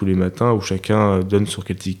meeting tous les matins où chacun donne sur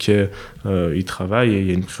quel ticket il travaille, et il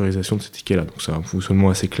y a une priorisation de ces tickets-là. Donc c'est un fonctionnement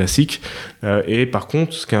assez classique. Et par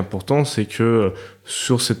contre, ce qui est important, c'est que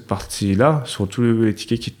sur cette partie-là, sur tous les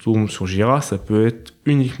tickets qui tournent sur Jira, ça peut être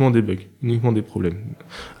uniquement des bugs, uniquement des problèmes.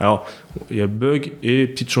 Alors, il y a bugs et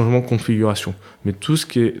petits changements de configuration. Mais tout ce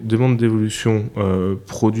qui est demande d'évolution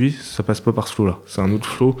produit, ça passe pas par ce flow-là. C'est un autre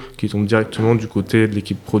flow qui tombe directement du côté de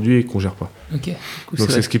l'équipe produit et qu'on gère pas. Okay. Cool,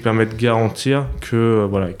 donc c'est ce qui permet de garantir que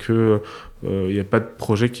il n'y a pas de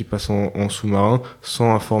projet qui passe en sous-marin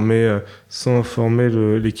sans informer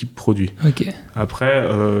l'équipe produit. Okay. Après,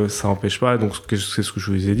 ça n'empêche pas, donc c'est ce que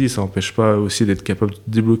je vous ai dit, ça n'empêche pas aussi d'être capable de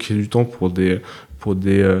débloquer du temps pour des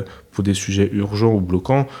sujets urgents ou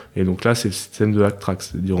bloquants. Et donc là, c'est le système de hack track.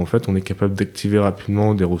 C'est-à-dire, en fait, on est capable d'activer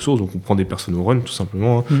rapidement des ressources. Donc, on prend des personnes au run, tout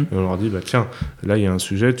simplement, et on leur dit, tiens, là, il y a un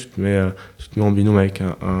sujet, tu te mets en binôme avec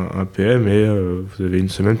un PM et vous avez une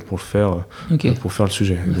semaine pour le faire, pour faire le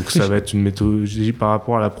sujet. Et donc, ça va être une méthodologie par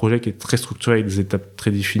rapport à la projet qui est très structurée avec des étapes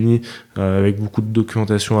très définies, avec beaucoup de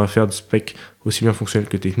documentation à faire, de specs aussi bien fonctionnels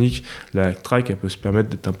que techniques. La hack track, elle peut se permettre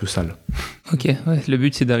d'être un peu sale. Ok, ouais, le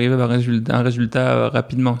but c'est d'arriver à un résultat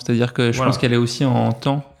rapidement. C'est-à-dire que je pense qu'elle est aussi en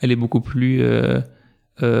temps, elle est beaucoup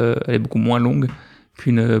moins longue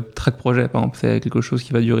qu'une track projet. Par exemple, c'est quelque chose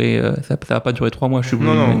qui va durer, ça va pas durer 3 mois.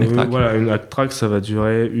 Une hack track, ça va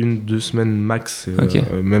durer 1-2 semaines max,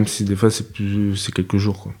 même si des fois c'est quelques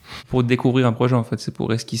jours, quoi. Pour découvrir un projet, en fait, c'est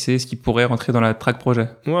pour esquisser ce qui pourrait rentrer dans la track projet.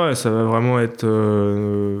 Ouais, ça va vraiment être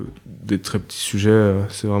des très petits sujets.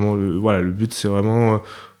 C'est vraiment le but, c'est vraiment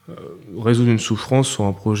résoudre une souffrance sur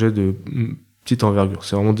un projet de petite envergure.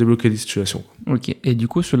 C'est vraiment débloquer des situations. Ok. Et du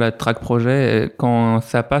coup, sur la track projet, quand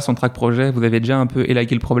ça passe en track projet, vous avez déjà un peu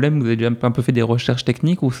élagué le problème, vous avez déjà un peu fait des recherches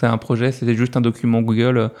techniques, ou c'est un projet, c'était juste un document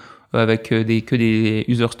Google avec que des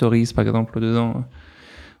user stories, par exemple, dedans,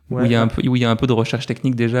 où il y a un peu de recherche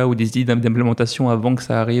technique déjà, ou des idées d'implémentation avant que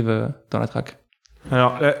ça arrive dans la track?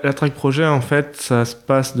 Alors, la track projet, en fait, ça se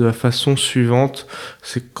passe de la façon suivante.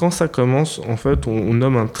 C'est quand ça commence, en fait, on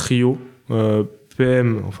nomme un trio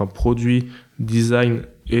PM, enfin produit, design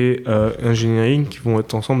et engineering qui vont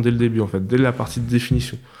être ensemble dès le début, en fait, dès la partie de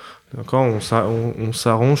définition. D'accord, on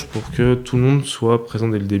s'arrange pour que tout le monde soit présent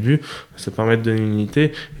dès le début. Ça permet de donner une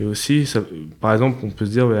unité. Et aussi, par exemple, on peut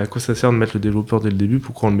se dire à quoi ça sert de mettre le développeur dès le début,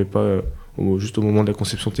 pourquoi on le met pas juste au moment de la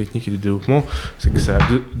conception technique et du développement, c'est que ça a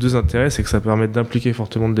deux intérêts, c'est que ça permet d'impliquer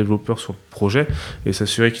fortement le développeur sur le projet et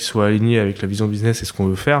s'assurer qu'il soit aligné avec la vision business et ce qu'on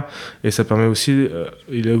veut faire. Et ça permet aussi,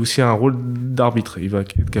 il a aussi un rôle d'arbitre. Il va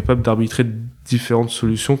être capable d'arbitrer différentes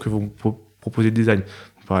solutions que vont proposer le design.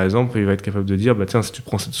 Par exemple, il va être capable de dire, bah tiens, si tu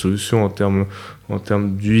prends cette solution en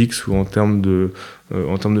termes du X ou en termes de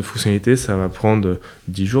fonctionnalité, ça va prendre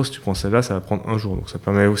 10 jours. Si tu prends celle-là, ça va prendre 1 jour. Donc ça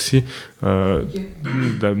permet aussi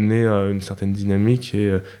d'amener une certaine dynamique et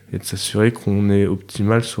de s'assurer qu'on est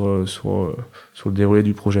optimal sur le déroulé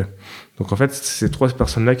du projet. Donc en fait, c'est ces 3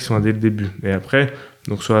 personnes-là qui sont là dès le début. Et après,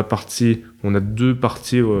 donc sur la partie, on a 2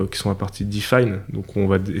 parties qui sont la partie define. Donc on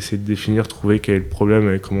va essayer de définir, trouver quel est le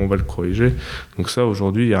problème et comment on va le corriger. Donc ça,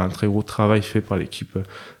 aujourd'hui, il y a un très gros travail fait par l'équipe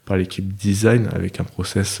design avec un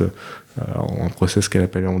process qu'elle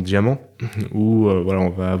appelle en diamant, où on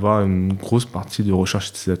va avoir une grosse partie de recherche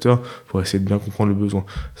utilisateur pour essayer de bien comprendre le besoin.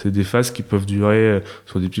 C'est des phases qui peuvent durer,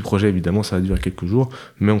 sur des petits projets évidemment ça va durer quelques jours,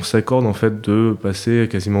 mais on s'accorde en fait de passer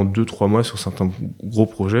quasiment 2-3 mois sur certains gros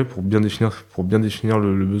projets pour bien définir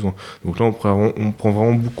le besoin. Donc là on prend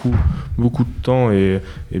vraiment beaucoup de temps et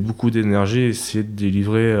beaucoup d'énergie, essayer de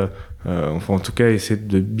délivrer en tout cas, essayer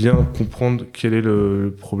de bien comprendre quel est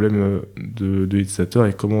le problème de l'utilisateur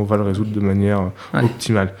et comment on va le résoudre de manière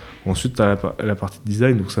optimale. Ensuite, tu as la partie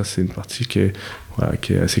design, donc ça, c'est une partie qui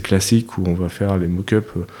est assez classique, où on va faire les mock-ups,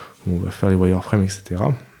 où on va faire les wireframes, etc.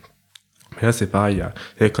 Mais là, c'est pareil,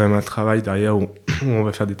 il y a quand même un travail derrière où on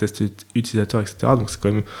va faire des tests utilisateurs, etc. Donc, c'est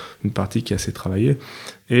quand même une partie qui est assez travaillée.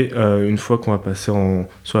 Et une fois qu'on va passer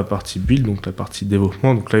sur la partie build, donc la partie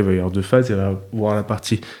développement, donc là, il va y avoir 2 phases. Il va y avoir la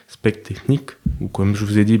partie spec technique, où comme je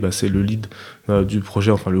vous ai dit, c'est le lead du projet,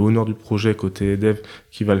 enfin le owner du projet côté dev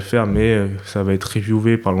qui va le faire, mais ça va être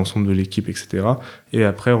reviewé par l'ensemble de l'équipe, etc. Et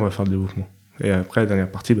après, on va faire le développement. Et après, la dernière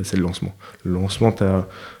partie, c'est le lancement. Le lancement, ça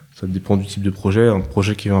dépend du type de projet. Un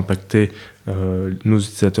projet qui va impacter nos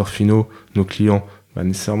utilisateurs finaux, nos clients,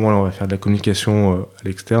 nécessairement là on va faire de la communication à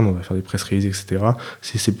l'externe, on va faire des press releases, etc.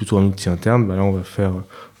 Si c'est plutôt un outil interne, là on va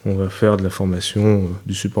faire de la formation,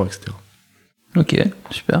 du support, etc. Ok,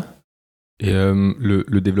 super. Et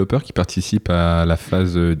le développeur qui participe à la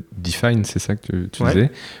phase define, c'est ça que tu disais,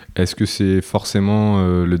 est-ce que c'est forcément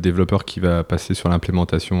le développeur qui va passer sur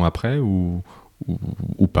l'implémentation après ou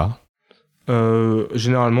pas?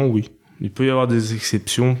 Généralement oui. Il peut y avoir des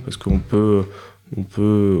exceptions parce qu'on peut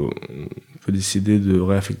décider de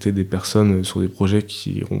réaffecter des personnes sur des projets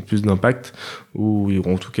qui auront plus d'impact ou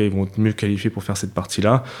en tout cas ils vont être mieux qualifiés pour faire cette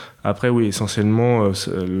partie-là. Après oui, essentiellement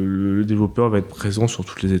le développeur va être présent sur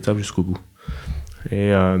toutes les étapes jusqu'au bout.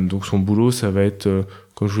 Et donc son boulot ça va être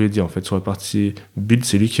comme je vous l'ai dit en fait sur la partie build,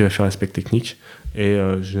 c'est lui qui va faire l'aspect technique et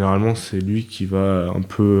généralement c'est lui qui va un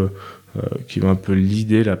peu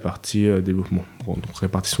leader la partie développement. Donc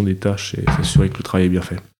répartition des tâches et s'assurer que le travail est bien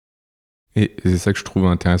fait. Et c'est ça que je trouve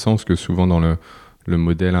intéressant, parce que souvent dans le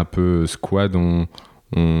modèle un peu squad, on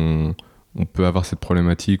peut avoir cette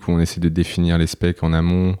problématique où on essaie de définir les specs en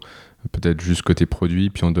amont, peut-être juste côté produit,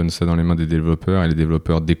 puis on donne ça dans les mains des développeurs, et les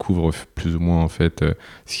développeurs découvrent plus ou moins en fait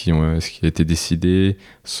ce qui a été décidé,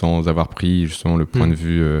 sans avoir pris justement le point de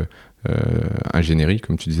vue ingénierie,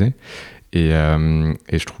 comme tu disais. Et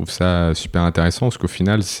je trouve ça super intéressant, parce qu'au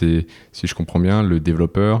final, si je comprends bien, le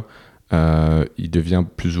développeur, il devient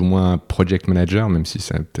plus ou moins project manager, même si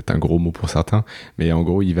c'est peut-être un gros mot pour certains, mais en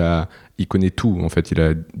gros il connaît tout en fait. Il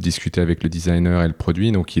a discuté avec le designer et le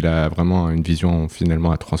produit, donc il a vraiment une vision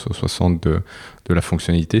finalement à 360 de la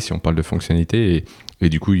fonctionnalité, si on parle de fonctionnalité, et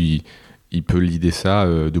du coup il peut leader ça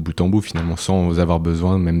de bout en bout finalement, sans avoir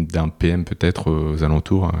besoin même d'un PM peut-être aux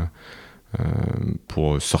alentours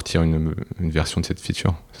pour sortir une version de cette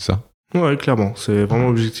feature, c'est ça? Ouais, clairement. C'est vraiment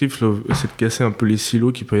l'objectif, c'est de casser un peu les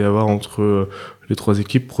silos qu'il peut y avoir entre les 3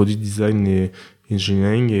 équipes, produit, design et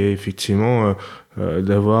engineering, et effectivement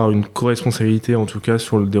d'avoir une co-responsabilité en tout cas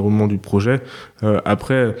sur le déroulement du projet.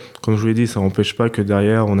 Après, comme je vous l'ai dit, ça n'empêche pas que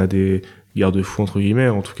derrière on a des garde-fous entre guillemets.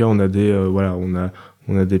 En tout cas, on a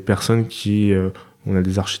des personnes qui on a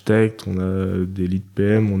des architectes, on a des lead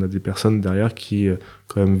PM, on a des personnes derrière qui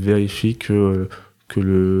quand même vérifient que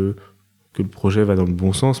le projet va dans le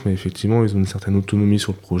bon sens, mais effectivement, ils ont une certaine autonomie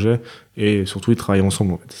sur le projet et surtout, ils travaillent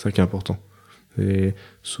ensemble. En fait. C'est ça qui est important. Et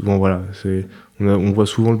souvent, on voit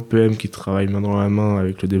souvent le PM qui travaille main dans la main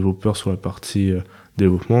avec le développeur sur la partie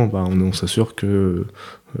développement. On s'assure que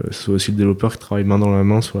ce soit aussi le développeur qui travaille main dans la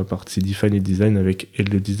main sur la partie define et design avec et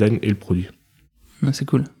le design et le produit. C'est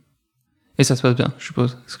cool. Et ça se passe bien, je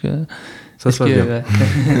suppose. Ça se passe bien. Ouais.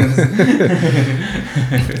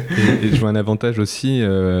 et je vois un avantage aussi.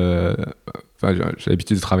 J'ai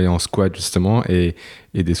l'habitude de travailler en squad justement et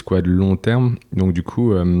des squads long terme. Donc du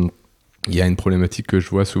coup, il y a une problématique que je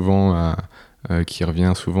vois souvent, qui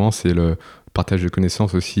revient souvent, c'est le partage de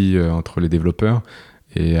connaissances aussi entre les développeurs.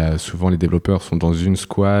 Et souvent, les développeurs sont dans une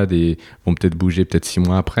squad et vont peut-être bouger peut-être 6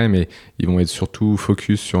 mois après, mais ils vont être surtout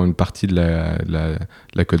focus sur une partie de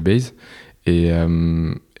la code base. Et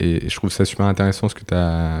je trouve ça super intéressant ce que tu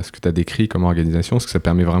as décrit comme organisation, parce que ça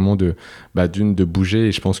permet vraiment de bouger.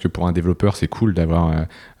 Et je pense que pour un développeur, c'est cool d'avoir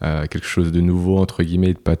quelque chose de nouveau, entre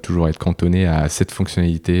guillemets, de pas toujours être cantonné à cette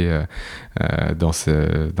fonctionnalité dans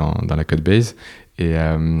la code base.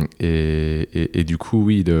 Et du coup,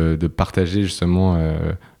 oui, de partager justement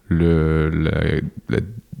les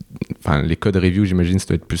codes review, j'imagine, ça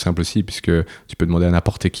doit être plus simple aussi, puisque tu peux demander à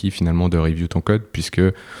n'importe qui finalement de review ton code, puisque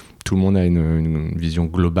tout le monde a une vision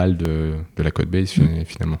globale de la code base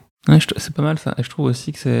finalement. Ouais, c'est pas mal ça. Et je trouve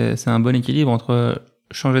aussi que c'est un bon équilibre entre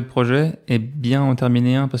changer de projet et bien en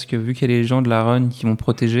terminer un, parce que vu qu'il y a les gens de la run qui vont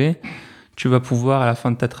protéger, tu vas pouvoir à la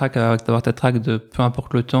fin de ta track, avoir ta track de peu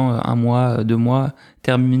importe le temps, 1 mois, 2 mois,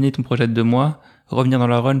 terminer ton projet de 2 mois, revenir dans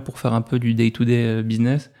la run pour faire un peu du day-to-day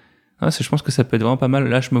business. Ouais, je pense que ça peut être vraiment pas mal.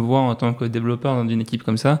 Là, je me vois en tant que développeur dans une équipe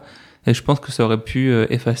comme ça, et je pense que ça aurait pu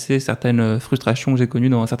effacer certaines frustrations que j'ai connues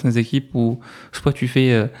dans certaines équipes où soit tu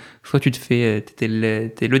te fais, t'es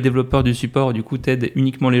le développeur du support, du coup t'aides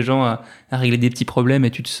uniquement les gens à régler des petits problèmes et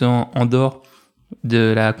tu te sens en dehors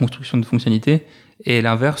de la construction de fonctionnalités, et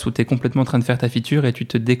l'inverse où t'es complètement en train de faire ta feature et tu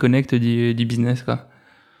te déconnectes du business, quoi.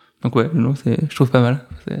 Donc ouais, non, je trouve pas mal.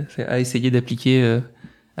 C'est à essayer d'appliquer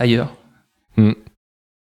ailleurs.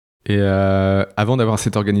 Et avant d'avoir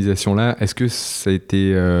cette organisation-là, est-ce que ça a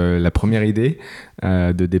été la première idée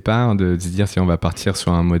de départ de se dire si on va partir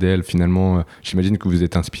sur un modèle finalement, j'imagine que vous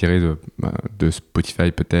êtes inspiré de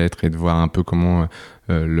Spotify peut-être et de voir un peu comment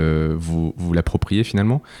vous l'appropriez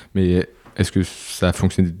finalement, mais est-ce que ça a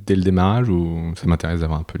fonctionné dès le démarrage ou ça m'intéresse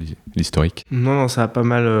d'avoir un peu l'historique? Non, ça a pas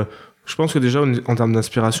mal... je pense que déjà, en termes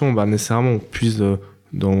d'inspiration, nécessairement, on puise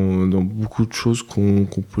dans beaucoup de choses qu'on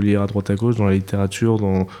peut lire à droite à gauche, dans la littérature,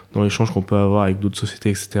 dans l'échange qu'on peut avoir avec d'autres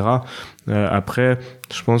sociétés, etc. Après,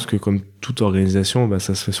 je pense que comme toute organisation,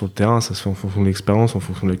 ça se fait sur le terrain, ça se fait en fonction de l'expérience, en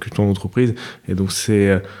fonction de la culture de l'entreprise. Et donc,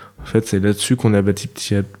 c'est là-dessus qu'on a bâti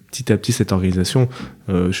petit à petit cette organisation.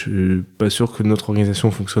 Je suis pas sûr que notre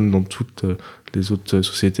organisation fonctionne dans toutes les autres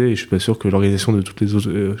sociétés, et je suis pas sûr que l'organisation de toutes les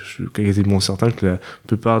autres, je suis quasiment certain que la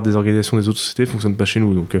plupart des organisations des autres sociétés fonctionnent pas chez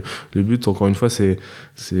nous. Donc le but, encore une fois,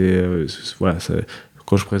 voilà,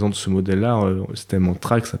 quand je présente ce modèle-là, le système en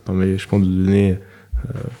track, ça permet, je pense, de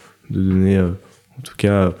donner en tout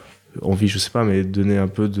cas envie, je sais pas, mais de donner un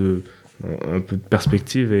peu de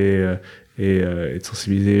perspective et de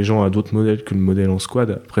sensibiliser les gens à d'autres modèles que le modèle en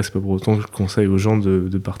squad. Après, c'est pas pour autant que je conseille aux gens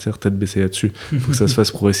de partir tête baissée là-dessus. Il faut que ça se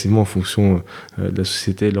fasse progressivement en fonction de la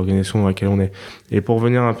société et de l'organisation dans laquelle on est. Et pour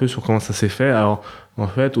revenir un peu sur comment ça s'est fait, alors en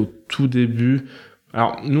fait, au tout début,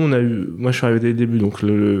 alors nous moi je suis arrivé dès le début, donc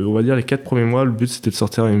on va dire les 4 premiers mois, le but c'était de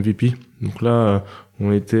sortir un MVP. Donc là,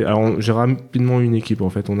 j'ai rapidement eu une équipe en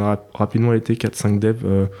fait. On a rapidement été 4-5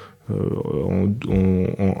 devs en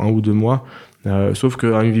 1 ou 2 mois. Sauf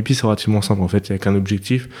qu'un MVP c'est relativement simple en fait, il n'y a qu'un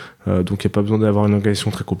objectif, donc il n'y a pas besoin d'avoir une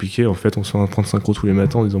organisation très compliquée. En fait, on se fait un 35 euros tous les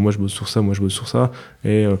matins en disant moi je bosse sur ça,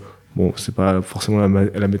 et bon, c'est pas forcément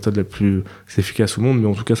la méthode la plus efficace au monde, mais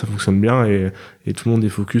en tout cas ça fonctionne bien, et tout le monde est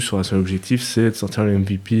focus sur un seul objectif, c'est de sortir le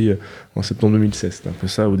MVP en septembre 2016. C'était un peu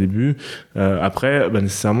ça au début. Après,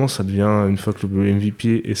 nécessairement ça devient, une fois que le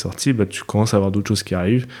MVP est sorti, tu commences à avoir d'autres choses qui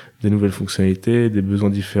arrivent, des nouvelles fonctionnalités, des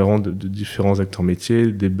besoins différents de différents acteurs métiers,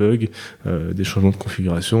 des bugs, des changements de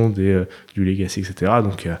configuration, du legacy, etc.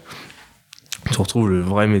 Donc on se retrouve le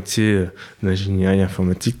vrai métier d'ingénierie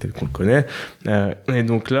informatique tel qu'on le connaît. Et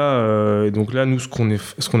donc là, nous, ce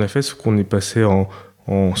qu'on a fait, c'est qu'on est passé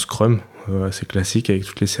en Scrum, assez classique, avec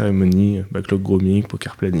toutes les cérémonies, backlog grooming,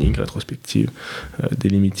 poker planning, rétrospective,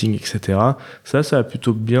 daily meeting, etc. Ça a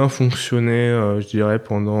plutôt bien fonctionné, je dirais,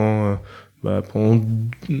 pendant 1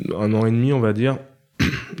 an et demi, on va dire.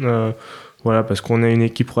 Voilà, parce qu'on a une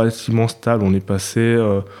équipe relativement stable. On est passé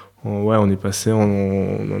en 1 an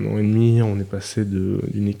et demi, on est passé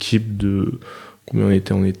d'une équipe de... Combien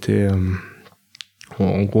on était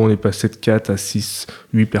en gros, on est passé de 4 à 6,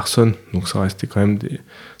 8 personnes. Donc ça restait quand même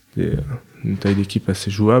une taille d'équipe assez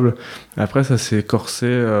jouable. Après, ça s'est corsé,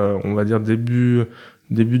 on va dire, début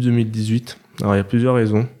 2018. Alors, il y a plusieurs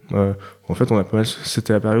raisons. En fait,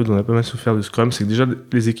 c'était la période où on a pas mal souffert de Scrum. C'est que déjà,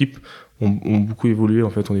 les équipes ont beaucoup évolué. En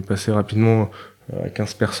fait, on est passé rapidement à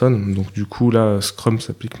 15 personnes. Donc, du coup, là, Scrum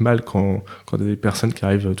s'applique mal quand il y a des personnes qui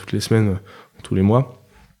arrivent toutes les semaines, tous les mois.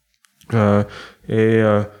 Et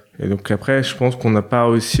donc, après, je pense qu'on n'a pas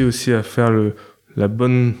réussi aussi à faire la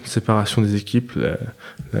bonne séparation des équipes,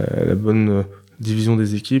 la bonne division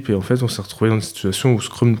des équipes et en fait on s'est retrouvé dans une situation où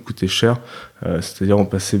Scrum nous coûtait cher, c'est-à-dire on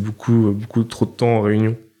passait beaucoup trop de temps en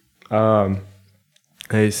réunion à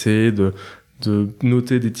essayer de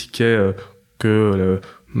noter des tickets que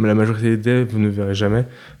la majorité des devs ne verraient jamais.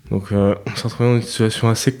 Donc on s'est retrouvé dans une situation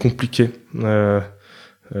assez compliquée,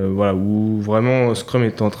 voilà, où vraiment Scrum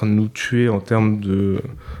était en train de nous tuer en termes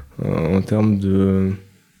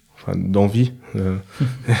d'envie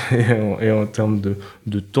et en termes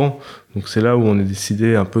de temps. Donc c'est là où on a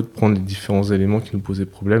décidé un peu de prendre les différents éléments qui nous posaient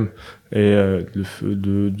problème et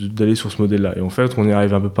d'aller sur ce modèle-là. Et en fait, on y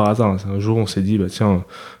arrive un peu par hasard. Un jour, on s'est dit, tiens,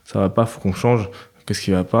 ça va pas, faut qu'on change. Qu'est-ce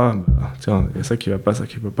qui va pas? Tiens, il y a ça qui va pas, ça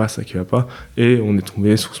qui va pas, ça qui va pas. Et on est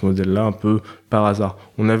tombé sur ce modèle-là un peu par hasard.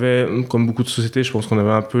 On avait, comme beaucoup de sociétés, je pense qu'on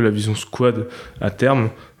avait un peu la vision squad à terme,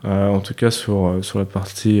 en tout cas sur la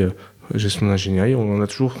partie gestion d'ingénierie. On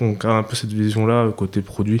garde un peu cette vision-là côté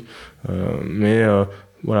produit.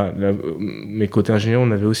 Voilà, mais côté ingénieur,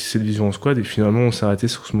 on avait aussi cette vision en squad et finalement, on s'est arrêté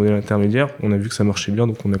sur ce modèle intermédiaire. On a vu que ça marchait bien,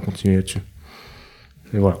 donc on a continué là-dessus.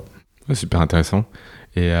 Et voilà. Ouais, super intéressant.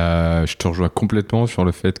 Et je te rejoins complètement sur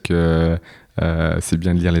le fait que c'est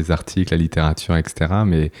bien de lire les articles, la littérature, etc.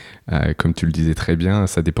 Mais comme tu le disais très bien,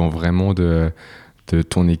 ça dépend vraiment de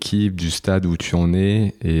ton équipe, du stade où tu en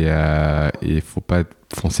es. Et il faut pas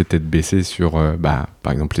foncer tête baissée sur,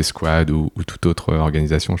 par exemple, les squads ou toute autre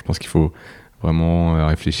organisation. Je pense qu'il faut vraiment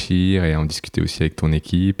réfléchir et en discuter aussi avec ton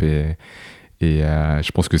équipe. Et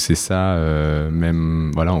je pense que c'est ça,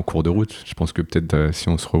 même voilà, en cours de route. Je pense que peut-être si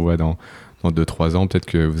on se revoit dans 2-3 ans, peut-être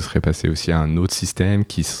que vous serez passé aussi à un autre système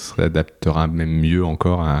qui s'adaptera même mieux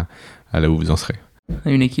encore à là où vous en serez.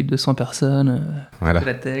 Une équipe de 100 personnes, voilà. de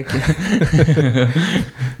la tech.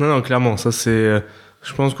 Non, clairement, ça c'est...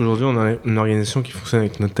 je pense qu'aujourd'hui, on a une organisation qui fonctionne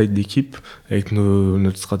avec notre taille d'équipe, avec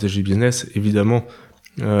notre stratégie business. Évidemment,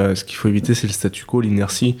 ce qu'il faut éviter, c'est le statu quo,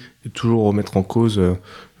 l'inertie, et toujours remettre en cause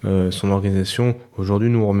son organisation. Aujourd'hui,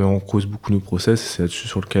 nous, on remet en cause beaucoup nos process, c'est là-dessus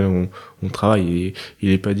sur lequel on travaille. Et il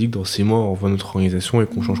n'est pas dit que dans 6 mois, on revoit notre organisation et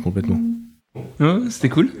qu'on change complètement. C'était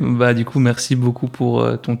cool. Du coup, merci beaucoup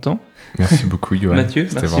pour ton temps. Merci beaucoup, Yoann. Mathieu,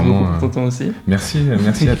 merci beaucoup pour ton temps aussi. Merci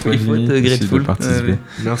à toi, Il faut être grateful de participer.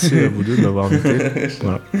 Merci à vous deux de m'avoir invité.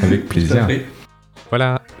 Voilà. Avec plaisir.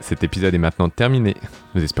 Voilà, cet épisode est maintenant terminé.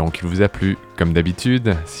 Nous espérons qu'il vous a plu. Comme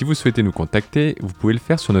d'habitude, si vous souhaitez nous contacter, vous pouvez le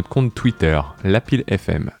faire sur notre compte Twitter,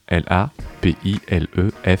 lapilefm, LAPILEFM.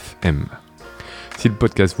 Si le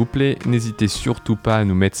podcast vous plaît, n'hésitez surtout pas à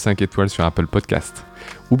nous mettre 5 étoiles sur Apple Podcast,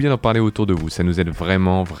 ou bien d'en parler autour de vous, ça nous aide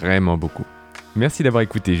vraiment, vraiment beaucoup. Merci d'avoir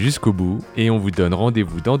écouté jusqu'au bout, et on vous donne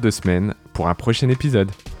rendez-vous dans 2 semaines pour un prochain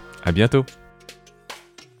épisode. À bientôt!